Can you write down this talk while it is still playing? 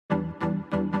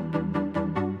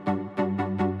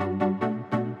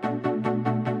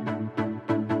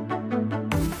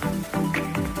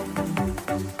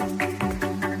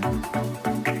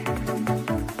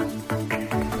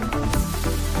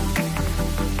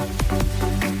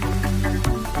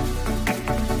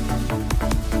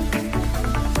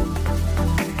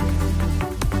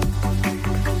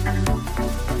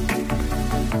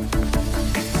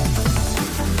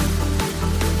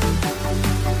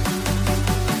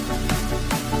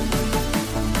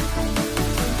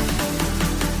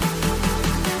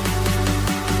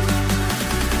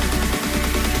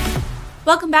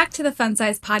Welcome back to the Fun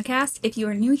Size Podcast. If you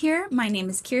are new here, my name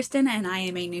is Kirsten and I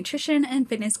am a nutrition and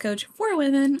fitness coach for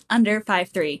women under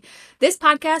 5'3". This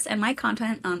podcast and my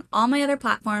content on all my other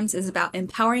platforms is about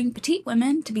empowering petite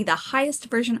women to be the highest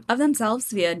version of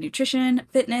themselves via nutrition,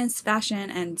 fitness,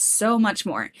 fashion, and so much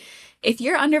more. If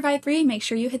you're under 5'3", make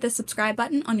sure you hit the subscribe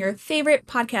button on your favorite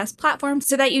podcast platform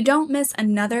so that you don't miss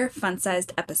another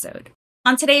fun-sized episode.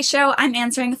 On today's show, I'm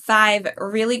answering 5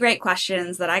 really great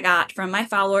questions that I got from my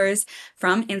followers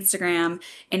from Instagram.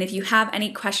 And if you have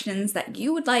any questions that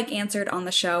you would like answered on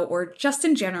the show or just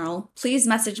in general, please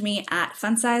message me at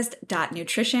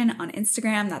funsized.nutrition on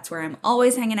Instagram. That's where I'm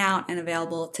always hanging out and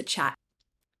available to chat.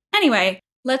 Anyway,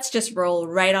 let's just roll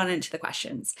right on into the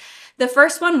questions. The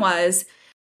first one was,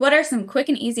 what are some quick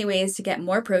and easy ways to get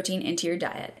more protein into your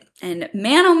diet? And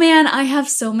man, oh man, I have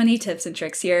so many tips and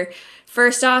tricks here.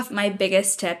 First off, my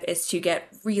biggest tip is to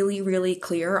get really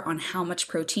clear on how much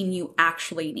protein you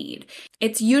actually need.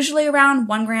 It's usually around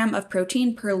 1 gram of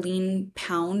protein per lean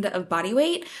pound of body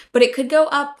weight, but it could go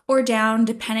up or down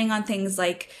depending on things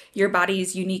like your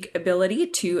body's unique ability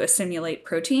to assimilate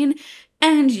protein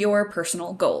and your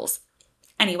personal goals.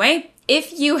 Anyway,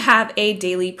 if you have a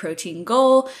daily protein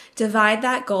goal, divide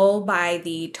that goal by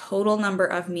the total number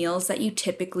of meals that you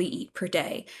typically eat per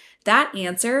day. That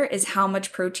answer is how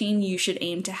much protein you should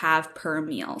aim to have per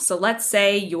meal. So let's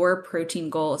say your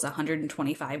protein goal is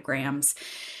 125 grams.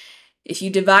 If you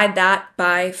divide that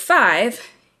by 5,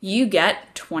 you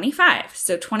get 25.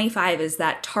 So 25 is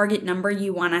that target number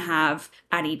you want to have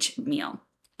at each meal.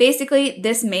 Basically,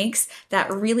 this makes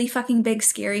that really fucking big,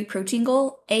 scary protein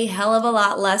goal a hell of a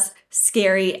lot less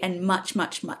scary and much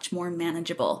more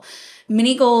manageable.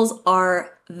 Mini goals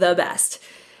are the best.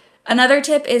 Another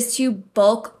tip is to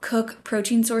bulk cook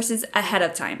protein sources ahead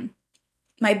of time.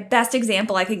 My best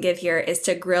example I can give here is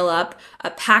to grill up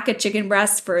a pack of chicken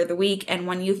breasts for the week, and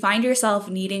when you find yourself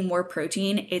needing more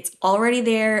protein, it's already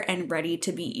there and ready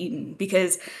to be eaten.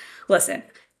 Because, listen,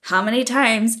 how many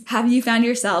times have you found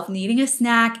yourself needing a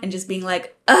snack and just being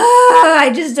like,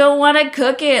 I just don't want to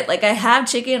cook it. Like, I have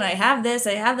chicken, I have this,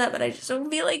 I have that, but I just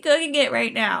don't feel like cooking it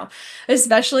right now.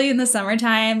 Especially in the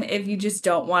summertime, if you just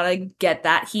don't want to get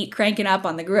that heat cranking up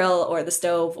on the grill or the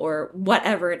stove or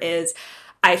whatever it is.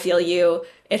 I feel you.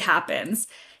 It happens.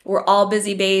 We're all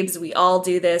busy babes. We all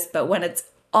do this, but when it's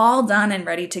all done and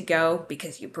ready to go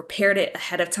because you prepared it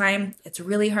ahead of time, it's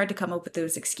really hard to come up with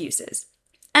those excuses.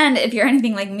 And if you're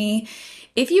anything like me,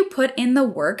 if you put in the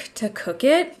work to cook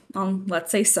it on,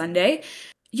 let's say, Sunday,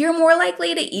 you're more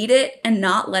likely to eat it and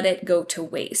not let it go to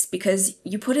waste because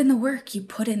you put in the work, you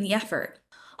put in the effort.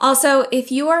 Also,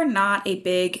 if you are not a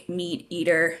big meat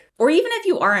eater, or even if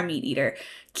you are a meat eater,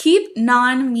 keep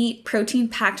non-meat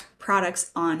protein-packed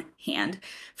products on hand.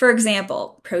 For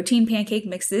example, protein pancake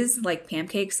mixes like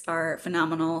pancakes are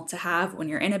phenomenal to have when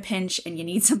you're in a pinch and you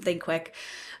need something quick.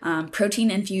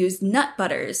 Protein-infused nut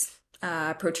butters,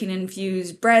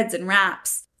 protein-infused breads and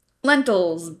wraps,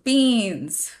 lentils,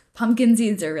 beans, pumpkin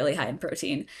seeds are really high in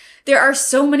protein. There are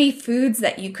so many foods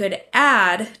that you could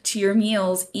add to your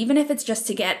meals, even if it's just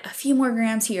to get a few more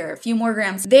grams here, a few more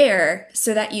grams there,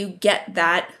 so that you get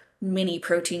that mini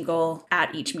protein goal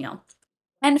at each meal.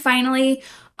 And finally,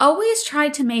 always try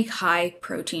to make high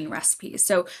protein recipes.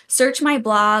 So search my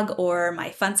blog or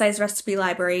my Fun Size recipe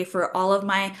library for all of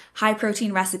my high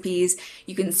protein recipes.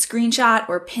 You can screenshot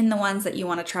or pin the ones that you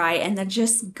want to try and then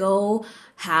just go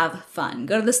have fun.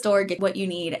 Go to the store, get what you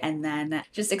need, and then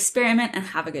just experiment and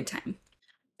have a good time.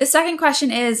 The second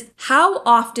question is, how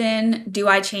often do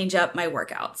I change up my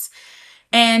workouts?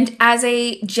 And as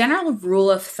a general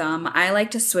rule of thumb, I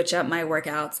like to switch up my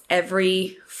workouts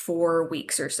every 4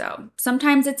 weeks or so.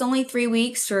 Sometimes it's only 3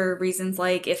 weeks for reasons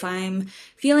like if I'm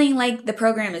feeling like the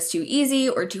program is too easy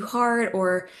or too hard,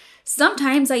 or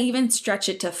sometimes I even stretch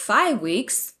it to 5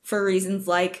 weeks for reasons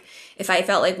like if I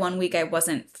felt like 1 week I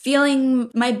wasn't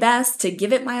feeling my best to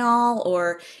give it my all,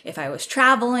 or if I was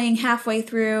traveling halfway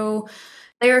through.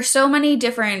 There are so many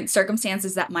different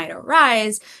circumstances that might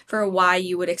arise for why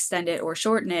you would extend it or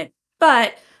shorten it,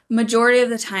 but majority of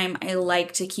the time I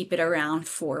like to keep it around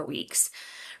 4 weeks.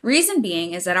 Reason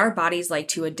being is that our bodies like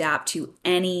to adapt to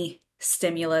any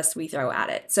stimulus we throw at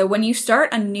it. So when you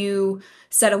start a new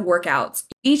set of workouts,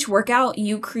 each workout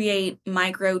you create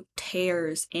micro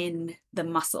tears in the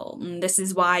muscle. And this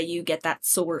is why you get that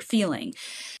sore feeling.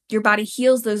 Your body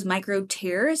heals those micro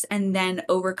tears and then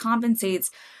overcompensates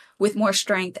with more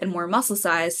strength and more muscle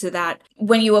size so that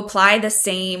when you apply the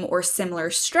same or similar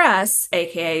stress,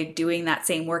 aka doing that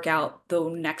same workout the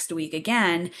next week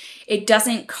again, it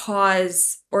doesn't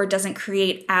cause or it doesn't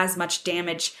create as much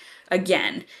damage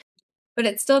again. but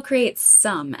it still creates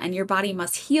some, and your body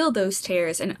must heal those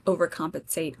tears and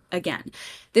overcompensate again.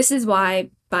 This is why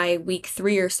by week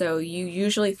 3 or so, you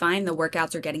usually find the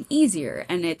workouts are getting easier,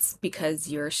 and it's because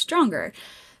you're stronger.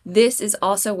 This is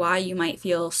also why you might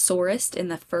feel sorest in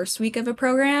the first week of a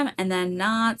program, and then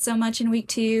not so much in week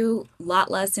 2, a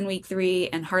lot less in week 3,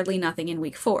 and hardly nothing in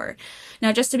week 4.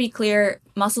 Now, just to be clear,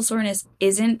 muscle soreness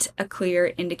isn't a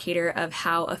clear indicator of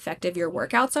how effective your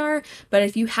workouts are, but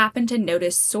if you happen to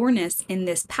notice soreness in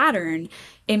this pattern,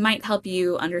 it might help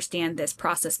you understand this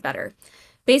process better.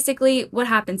 Basically, what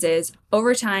happens is,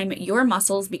 over time, your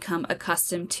muscles become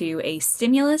accustomed to a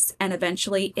stimulus and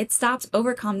eventually it stops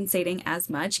overcompensating as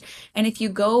much. And if you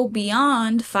go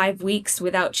beyond 5 weeks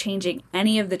without changing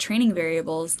any of the training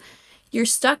variables, you're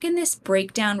stuck in this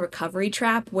breakdown recovery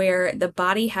trap where the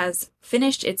body has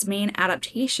finished its main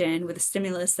adaptation with the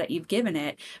stimulus that you've given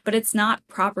it, but it's not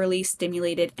properly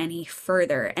stimulated any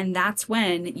further. And that's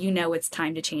when you know it's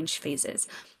time to change phases.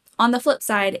 On the flip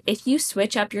side, if you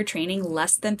switch up your training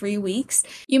less than 3 weeks,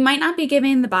 you might not be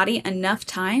giving the body enough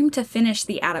time to finish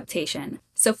the adaptation.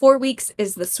 So 4 weeks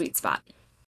is the sweet spot.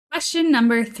 Question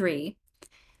number 3.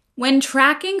 When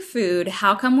tracking food,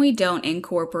 how come we don't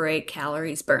incorporate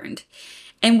calories burned?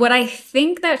 And what I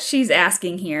think that she's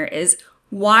asking here is,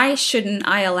 why shouldn't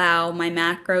I allow my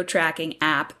macro tracking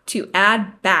app to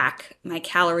add back my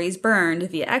calories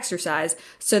burned via exercise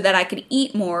so that I could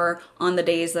eat more on the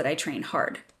days that I train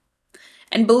hard?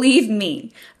 And believe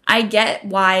me, I get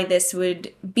why this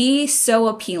would be so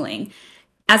appealing.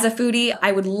 As a foodie,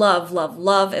 I would love, love,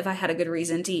 love if I had a good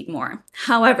reason to eat more.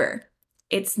 However,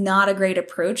 it's not a great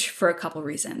approach for a couple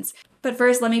reasons. But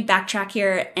first, let me backtrack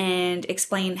here and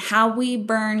explain how we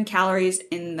burn calories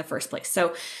in the first place.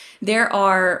 So there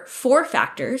are 4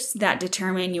 factors that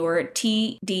determine your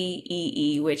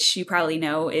TDEE, which you probably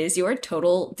know is your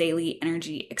total daily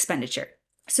energy expenditure.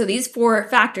 So these 4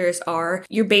 factors are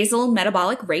your basal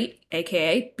metabolic rate,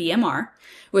 aka BMR,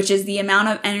 which is the amount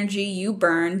of energy you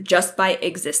burn just by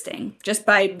existing, just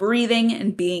by breathing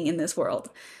and being in this world.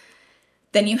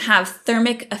 Then you have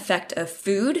thermic effect of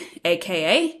food,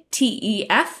 aka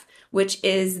TEF, which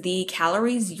is the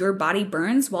calories your body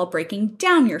burns while breaking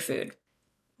down your food.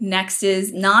 Next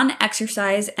is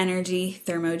non-exercise energy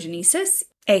thermogenesis,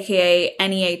 aka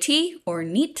NEAT or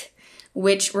NEAT,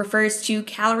 which refers to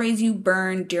calories you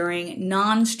burn during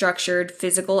non-structured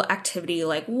physical activity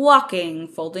like walking,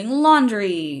 folding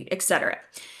laundry, etc.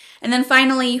 And then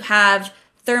finally, you have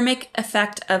thermic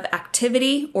effect of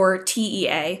activity, or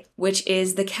TEA, which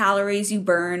is the calories you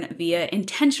burn via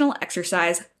intentional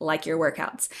exercise like your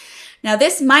workouts. Now,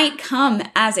 this might come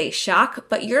as a shock,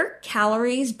 but your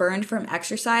calories burned from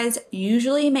exercise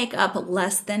usually make up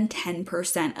less than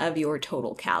 10% of your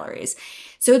total calories.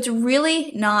 So it's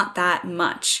really not that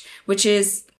much, which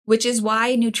is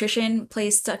why nutrition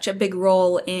plays such a big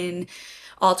role in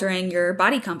altering your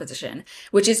body composition,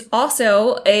 which is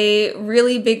also a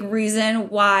really big reason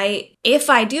why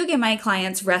if I do give my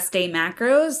clients rest day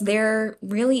macros, there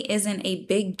really isn't a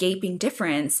big gaping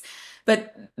difference,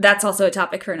 but that's also a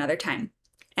topic for another time.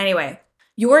 Anyway,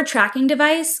 your tracking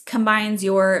device combines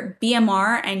your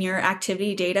BMR and your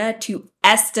activity data to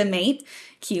estimate,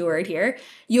 keyword here,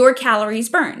 your calories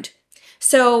burned.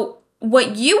 So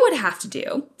what you would have to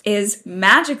do is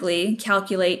magically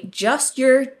calculate just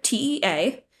your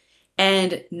TEA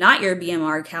and not your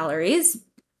BMR calories,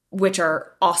 which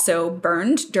are also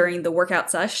burned during the workout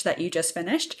sesh that you just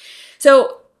finished.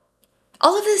 So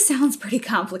all of this sounds pretty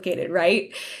complicated,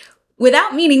 right?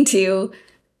 Without meaning to,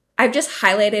 I've just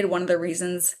highlighted one of the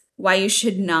reasons why you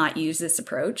should not use this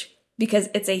approach, because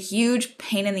it's a huge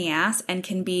pain in the ass and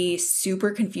can be super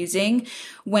confusing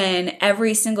when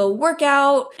every single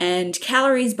workout and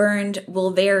calories burned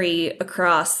will vary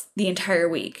across the entire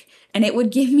week. And it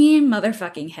would give me a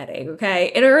motherfucking headache,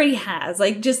 okay? It already has.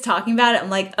 Like, just talking about it, I'm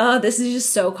like, oh, this is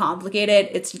just so complicated.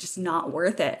 It's just not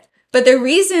worth it. But the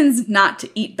reasons not to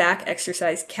eat back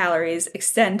exercise calories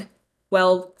extend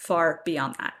well far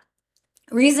beyond that.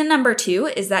 Reason number 2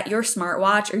 is that your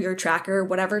smartwatch or your tracker,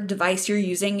 whatever device you're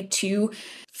using to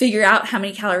figure out how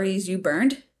many calories you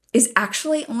burned, is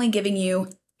actually only giving you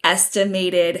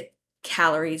estimated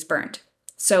calories burned.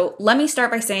 So let me start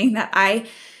by saying that I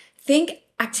think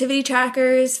activity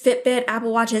trackers, Fitbit,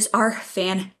 Apple Watches are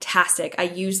fantastic. I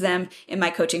use them in my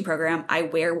coaching program. I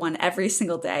wear one every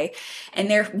single day, and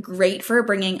they're great for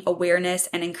bringing awareness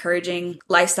and encouraging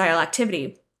lifestyle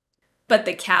activity. But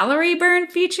the calorie burn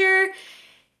feature,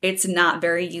 it's not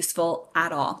very useful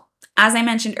at all. As I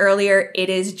mentioned earlier, it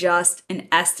is just an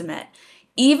estimate.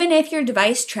 Even if your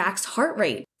device tracks heart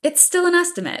rate, it's still an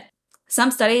estimate. Some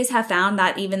studies have found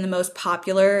that even the most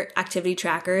popular activity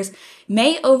trackers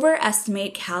may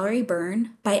overestimate calorie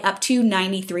burn by up to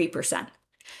 93%.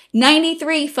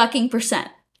 93 fucking percent.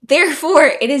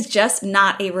 Therefore, it is just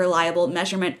not a reliable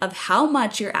measurement of how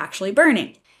much you're actually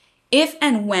burning. If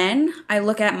and when I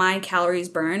look at my calories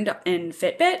burned in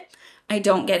Fitbit, I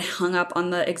don't get hung up on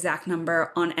the exact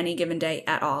number on any given day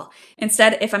at all.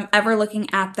 Instead, if I'm ever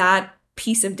looking at that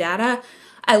piece of data,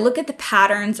 I look at the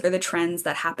patterns or the trends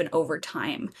that happen over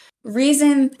time.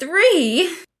 Reason 3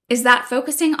 is that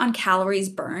focusing on calories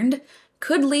burned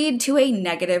could lead to a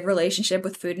negative relationship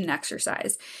with food and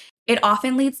exercise. It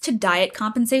often leads to diet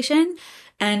compensation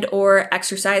and or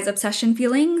exercise obsession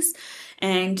feelings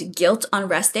and guilt on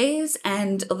rest days,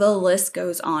 and the list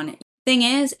goes on. Thing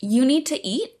is, you need to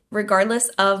eat regardless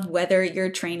of whether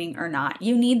you're training or not.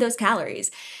 You need those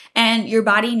calories, and your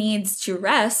body needs to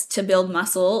rest to build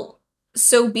muscle.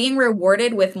 So being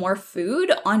rewarded with more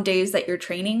food on days that you're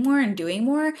training more and doing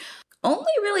more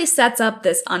only really sets up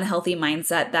this unhealthy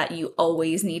mindset that you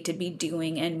always need to be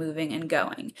doing and moving and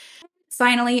going.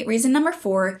 Finally, reason number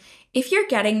 4, if you're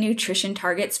getting nutrition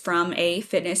targets from a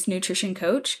fitness nutrition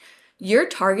coach, your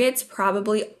targets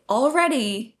probably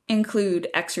already include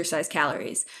exercise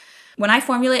calories. When I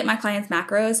formulate my clients'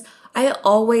 macros, I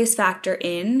always factor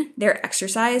in their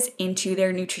exercise into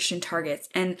their nutrition targets.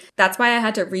 And that's why I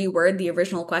had to reword the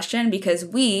original question, because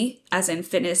we, as in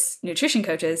fitness nutrition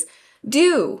coaches,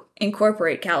 do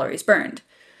incorporate calories burned.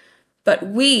 But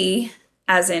we,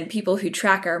 as in people who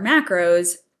track our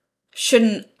macros,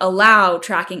 shouldn't allow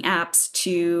tracking apps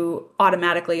to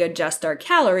automatically adjust our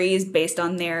calories based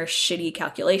on their shitty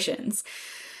calculations.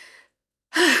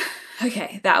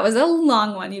 Okay, that was a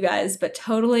long one, you guys, but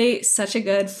totally such a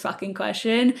good fucking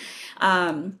question.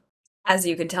 As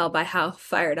you can tell by how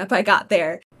fired up I got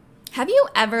there. Have you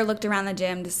ever looked around the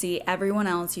gym to see everyone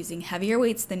else using heavier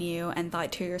weights than you and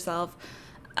thought to yourself,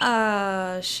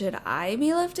 should I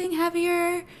be lifting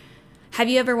heavier? Have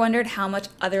you ever wondered how much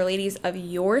other ladies of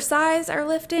your size are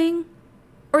lifting?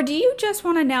 Or do you just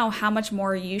want to know how much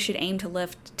more you should aim to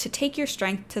lift to take your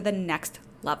strength to the next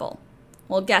level?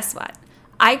 Well, guess what?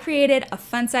 I created a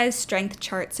fun size strength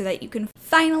chart so that you can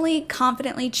finally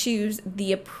confidently choose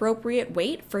the appropriate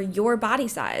weight for your body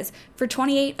size for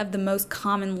 28 of the most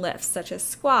common lifts, such as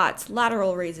squats,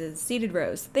 lateral raises, seated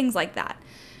rows, things like that.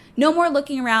 No more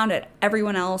looking around at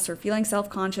everyone else or feeling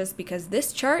self-conscious, because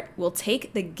this chart will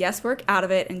take the guesswork out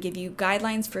of it and give you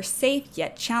guidelines for safe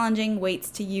yet challenging weights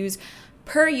to use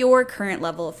per your current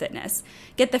level of fitness.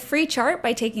 Get the free chart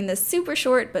by taking the super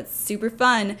short but super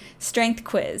fun strength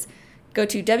quiz. Go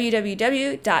to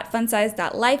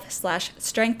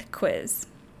www.funsize.life/strength-quiz.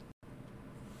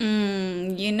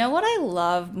 You know what I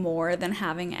love more than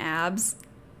having abs?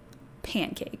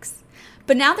 Pancakes.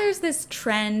 But now there's this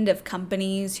trend of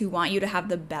companies who want you to have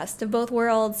the best of both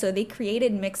worlds, so they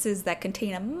created mixes that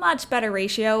contain a much better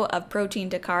ratio of protein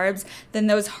to carbs than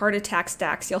those heart attack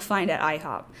stacks you'll find at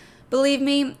IHOP. Believe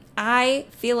me, I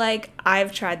feel like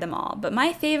I've tried them all, but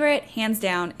my favorite, hands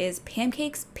down, is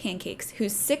Pancakes,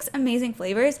 whose 6 amazing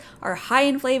flavors are high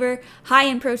in flavor, high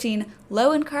in protein,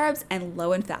 low in carbs, and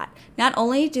low in fat. Not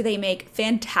only do they make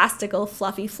fantastical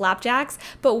fluffy flapjacks,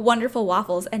 but wonderful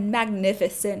waffles and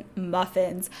magnificent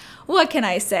muffins. What can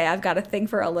I say? I've got a thing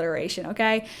for alliteration,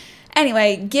 okay?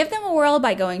 Anyway, give them a whirl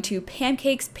by going to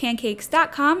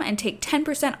pancakespancakes.com and take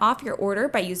 10% off your order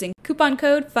by using coupon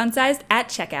code FUNSIZED at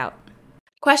checkout.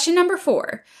 Question number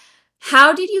 4.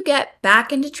 How did you get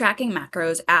back into tracking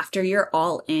macros after your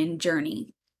all-in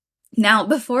journey? Now,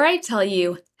 before I tell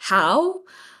you how,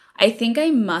 I think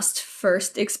I must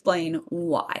first explain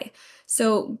why.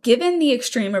 So, given the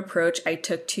extreme approach I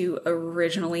took to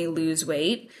originally lose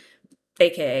weight,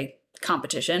 aka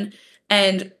competition,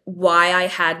 and why I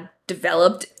had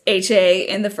developed HA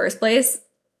in the first place,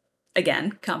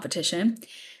 again, competition,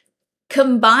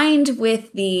 combined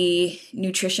with the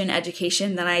nutrition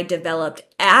education that I developed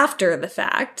after the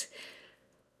fact,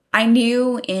 I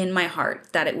knew in my heart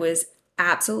that it was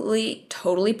absolutely,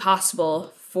 totally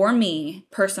possible for me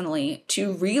personally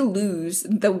to re-lose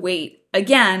the weight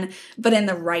again, but in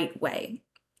the right way.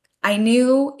 I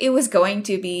knew it was going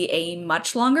to be a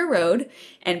much longer road,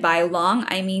 and by long,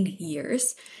 I mean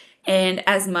years. And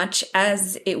as much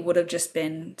as it would have just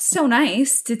been so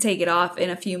nice to take it off in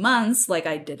a few months, like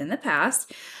I did in the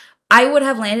past, I would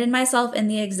have landed myself in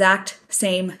the exact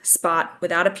same spot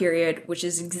without a period, which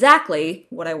is exactly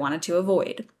what I wanted to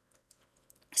avoid.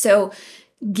 So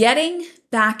getting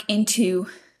back into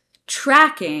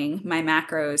tracking my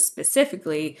macros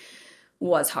specifically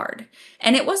was hard.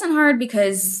 And it wasn't hard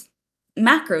because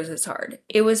macros is hard.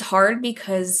 It was hard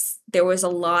because there was a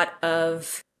lot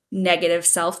of negative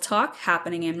self-talk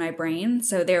happening in my brain.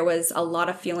 So there was a lot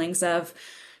of feelings of,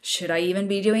 should I even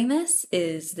be doing this?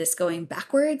 Is this going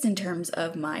backwards in terms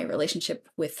of my relationship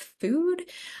with food?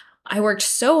 I worked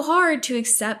so hard to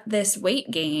accept this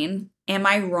weight gain. Am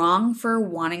I wrong for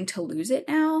wanting to lose it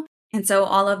now? And so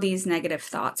all of these negative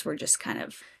thoughts were just kind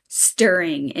of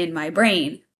stirring in my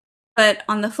brain. But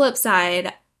on the flip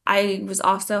side, I was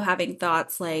also having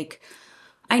thoughts like,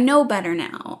 I know better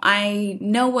now. I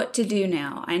know what to do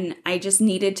now. And I just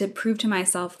needed to prove to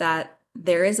myself that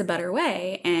there is a better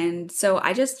way. And so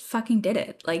I just fucking did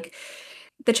it. Like,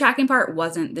 the tracking part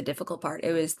wasn't the difficult part.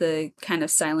 It was the kind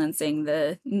of silencing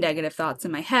the negative thoughts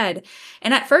in my head.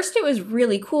 And at first it was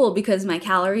really cool because my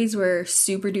calories were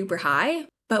super duper high.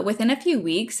 But within a few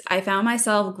weeks, I found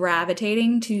myself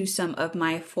gravitating to some of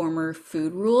my former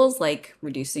food rules, like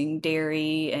reducing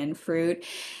dairy and fruit.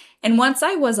 And once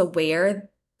I was aware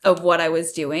of what I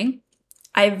was doing,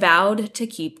 I vowed to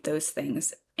keep those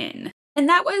things in. And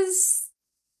that was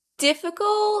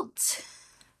difficult,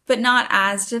 but not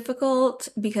as difficult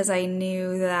because I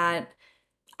knew that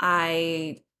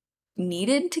I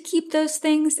needed to keep those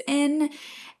things in.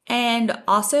 And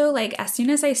also, like, as soon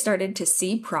as I started to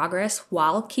see progress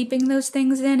while keeping those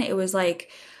things in, it was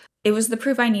the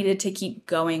proof I needed to keep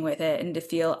going with it and to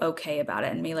feel okay about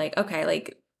it and be like, okay,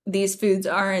 like, these foods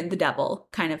aren't the devil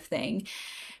kind of thing.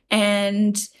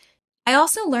 And I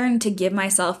also learned to give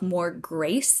myself more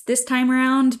grace this time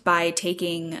around by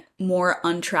taking more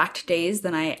untracked days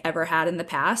than I ever had in the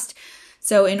past.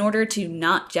 So in order to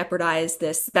not jeopardize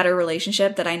this better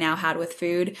relationship that I now had with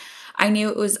food, I knew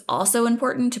it was also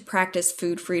important to practice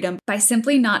food freedom by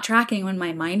simply not tracking when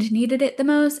my mind needed it the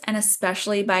most, and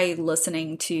especially by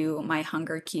listening to my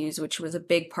hunger cues, which was a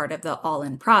big part of the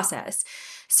all-in process.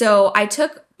 So I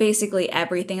took basically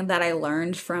everything that I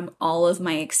learned from all of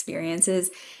my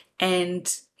experiences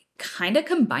and kind of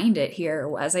combined it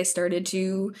here as I started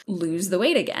to lose the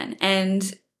weight again.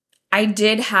 And I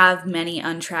did have many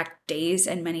untracked days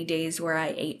and many days where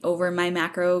I ate over my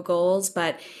macro goals,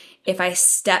 but if I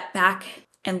step back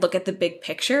and look at the big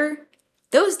picture,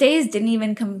 those days didn't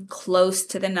even come close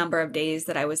to the number of days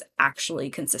that I was actually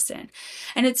consistent.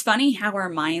 And it's funny how our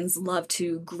minds love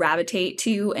to gravitate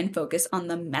to and focus on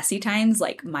the messy times,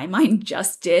 like my mind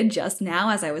just did just now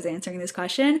as I was answering this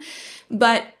question.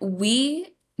 But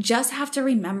we just have to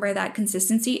remember that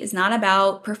consistency is not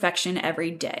about perfection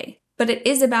every day, but it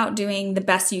is about doing the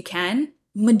best you can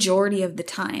majority of the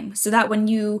time, so that when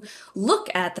you look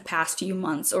at the past few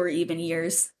months or even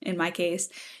years, in my case,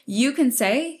 you can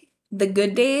say the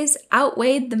good days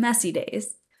outweighed the messy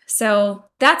days. So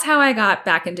that's how I got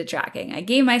back into tracking. I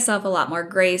gave myself a lot more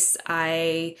grace.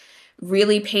 I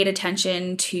really paid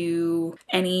attention to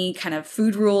any kind of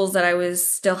food rules that I was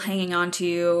still hanging on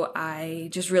to. I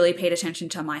just really paid attention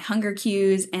to my hunger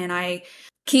cues. And I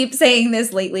keep saying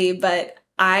this lately, but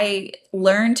I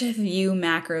learned to view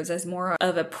macros as more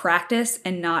of a practice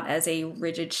and not as a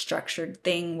rigid structured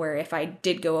thing where if I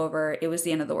did go over, it was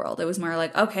the end of the world. It was more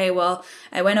like, okay, well,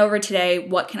 I went over today.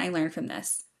 What can I learn from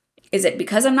this? Is it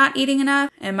because I'm not eating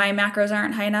enough and my macros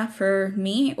aren't high enough for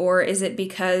me? Or is it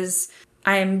because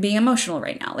I'm being emotional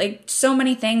right now? Like, so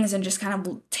many things, and just kind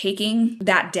of taking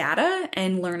that data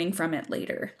and learning from it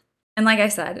later. And like I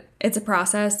said, it's a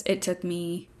process. It took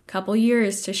me couple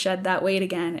years to shed that weight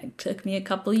again. It took me a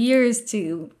couple years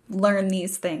to learn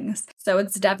these things. So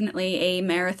it's definitely a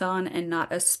marathon and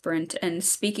not a sprint. And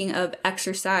speaking of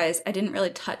exercise, I didn't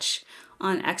really touch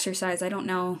on exercise. I don't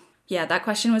know. Yeah, that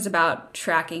question was about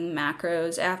tracking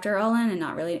macros after all-in and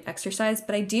not really exercise,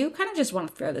 but I do kind of just want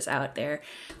to throw this out there.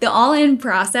 The all-in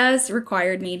process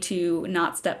required me to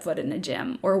not step foot in a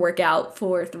gym or work out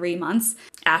for 3 months.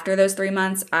 After those 3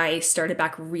 months, I started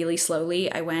back really slowly.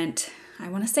 I went, I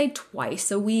want to say,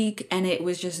 twice a week, and it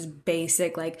was just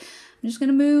basic, like, I'm just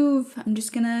gonna move, I'm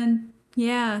just gonna,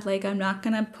 I'm not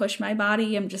gonna push my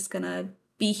body, I'm just gonna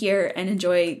be here and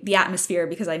enjoy the atmosphere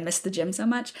because I miss the gym so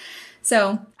much.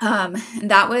 So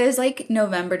that was like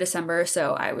November, December,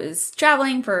 so I was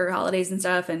traveling for holidays and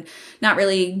stuff and not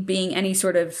really being any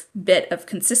sort of bit of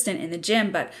consistent in the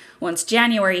gym. But once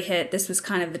January hit, this was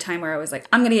kind of the time where I was like,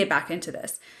 I'm gonna get back into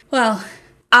this. Well,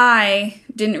 I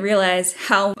didn't realize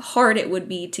how hard it would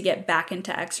be to get back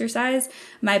into exercise.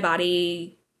 My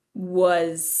body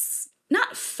was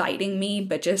not fighting me,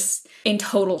 but just in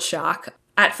total shock.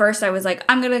 At first, I was like,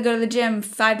 I'm going to go to the gym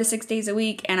 5 to 6 days a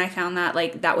week. And I found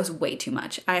that that was way too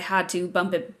much. I had to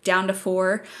bump it down to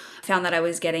 4. I found that I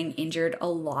was getting injured a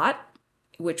lot,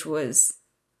 which was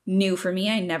new for me.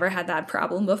 I never had that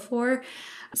problem before.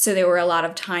 So there were a lot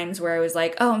of times where I was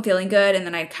like, oh, I'm feeling good. And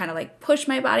then I'd kind of like push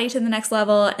my body to the next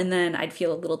level. And then I'd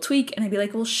feel a little tweak and I'd be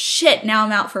like, well, shit, now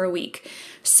I'm out for a week.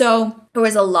 So there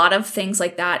was a lot of things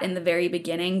like that in the very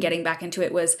beginning. Getting back into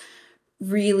it was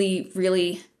really,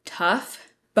 really tough.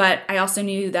 But I also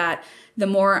knew that the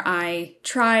more I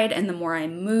tried and the more I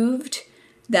moved,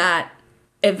 that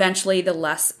eventually the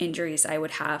less injuries I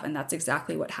would have. And that's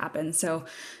exactly what happened. So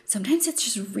sometimes it's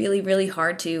just really, really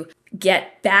hard to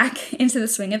get back into the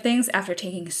swing of things after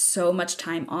taking so much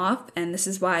time off. And this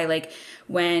is why, like,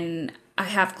 when I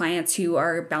have clients who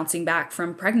are bouncing back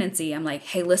from pregnancy, I'm like,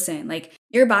 hey, listen, like,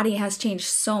 your body has changed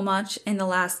so much in the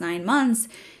last 9 months.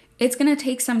 It's going to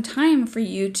take some time for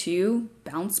you to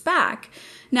bounce back.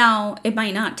 Now, it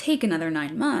might not take another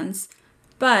 9 months,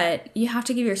 but you have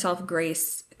to give yourself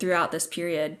grace throughout this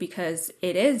period because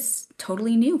it is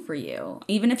totally new for you.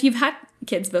 Even if you've had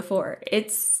kids before,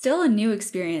 it's still a new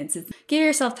experience. Give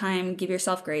yourself time, give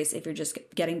yourself grace if you're just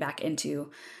getting back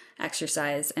into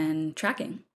exercise and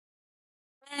tracking.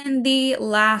 And the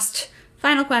last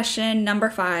final question,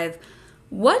 number 5,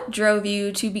 what drove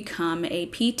you to become a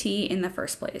PT in the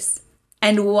first place?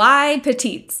 And why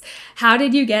petites? How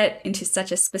did you get into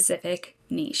such a specific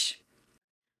niche?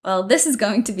 Well, this is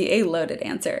going to be a loaded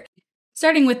answer.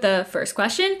 Starting with the first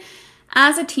question,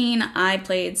 as a teen, I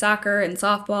played soccer and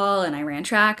softball and I ran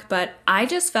track, but I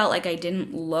just felt like I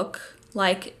didn't look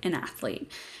like an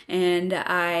athlete. And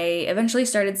I eventually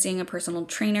started seeing a personal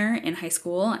trainer in high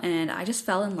school, and I just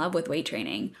fell in love with weight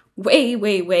training. Way,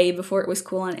 way, way before it was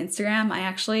cool on Instagram. I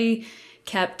actually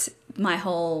kept my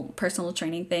whole personal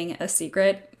training thing a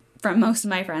secret from most of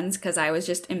my friends because I was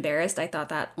just embarrassed. I thought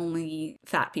that only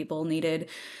fat people needed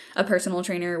a personal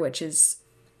trainer, which is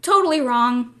totally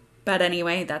wrong. But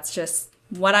anyway, that's just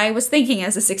what I was thinking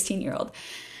as a 16-year-old.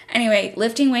 Anyway,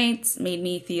 lifting weights made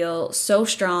me feel so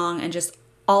strong and just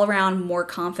all around more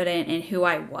confident in who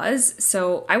I was.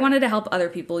 So I wanted to help other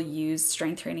people use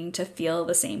strength training to feel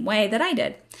the same way that I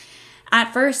did.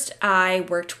 At first, I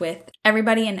worked with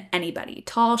everybody and anybody,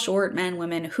 tall, short, men,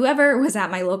 women, whoever was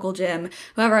at my local gym,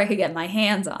 whoever I could get my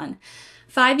hands on.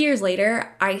 5 years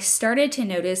later, I started to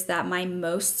notice that my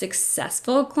most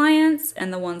successful clients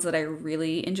and the ones that I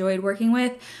really enjoyed working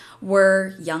with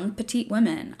were young petite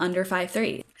women under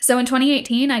 5'3". So in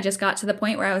 2018, I just got to the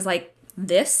point where I was like,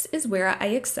 this is where I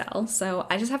excel. So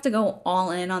I just have to go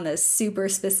all in on this super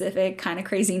specific kind of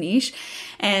crazy niche.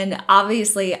 And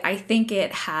obviously, I think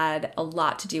it had a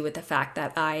lot to do with the fact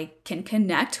that I can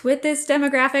connect with this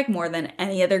demographic more than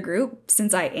any other group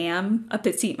since I am a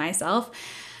petite myself.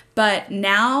 But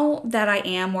now that I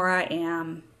am where I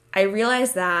am, I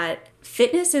realize that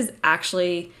fitness is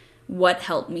actually what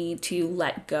helped me to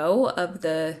let go of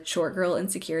the short girl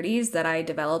insecurities that I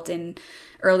developed in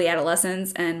early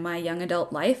adolescence and my young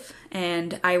adult life.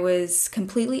 And I was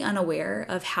completely unaware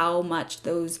of how much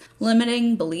those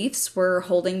limiting beliefs were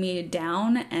holding me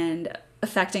down and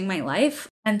affecting my life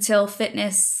until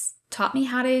fitness taught me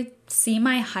how to see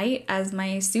my height as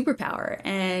my superpower.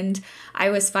 And I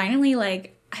was finally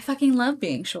like, I fucking love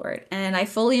being short and I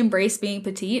fully embrace being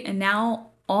petite. And now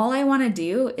all I want to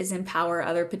do is empower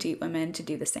other petite women to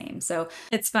do the same. So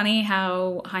it's funny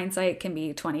how hindsight can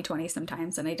be 20/20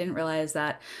 sometimes. And I didn't realize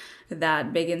that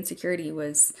that big insecurity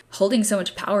was holding so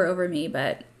much power over me.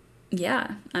 But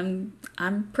yeah, I'm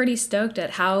pretty stoked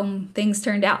at how things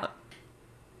turned out.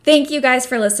 Thank you guys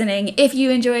for listening. If you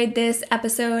enjoyed this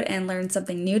episode and learned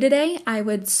something new today, I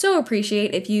would so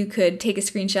appreciate if you could take a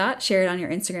screenshot, share it on your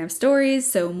Instagram stories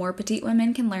so more petite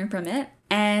women can learn from it.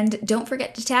 And don't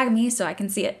forget to tag me so I can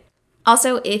see it.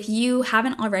 Also, if you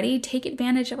haven't already, take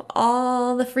advantage of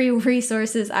all the free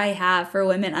resources I have for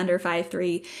women under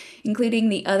 5'3", including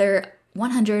the other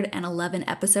 111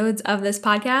 episodes of this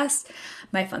podcast,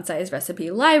 my fun size recipe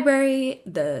library,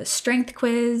 the strength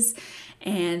quiz,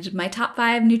 and my top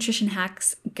 5 nutrition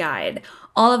hacks guide.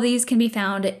 All of these can be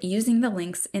found using the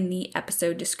links in the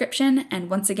episode description. And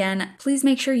once again, please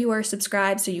make sure you are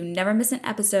subscribed so you never miss an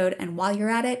episode. And while you're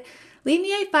at it, leave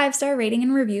me a 5-star rating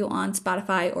and review on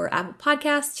Spotify or Apple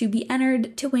Podcasts to be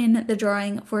entered to win the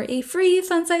drawing for a free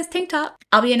fun size tank top.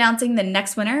 I'll be announcing the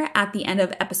next winner at the end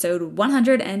of episode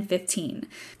 115.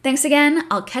 Thanks again.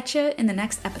 I'll catch you in the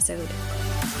next episode.